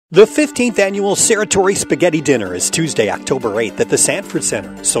The 15th annual Serratore Spaghetti Dinner is Tuesday, October 8th at the Sanford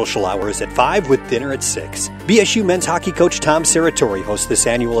Center. Social hours at 5 with dinner at 6. BSU men's hockey coach Tom Serratore hosts this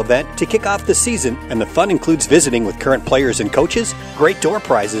annual event to kick off the season, and the fun includes visiting with current players and coaches, great door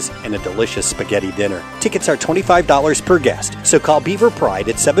prizes, and a delicious spaghetti dinner. Tickets are $25 per guest, so call Beaver Pride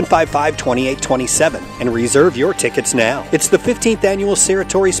at 755-2827 and reserve your tickets now. It's the 15th annual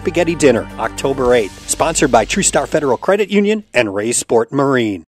Serratore Spaghetti Dinner, October 8th, sponsored by True Star Federal Credit Union and Ray Sport Marine.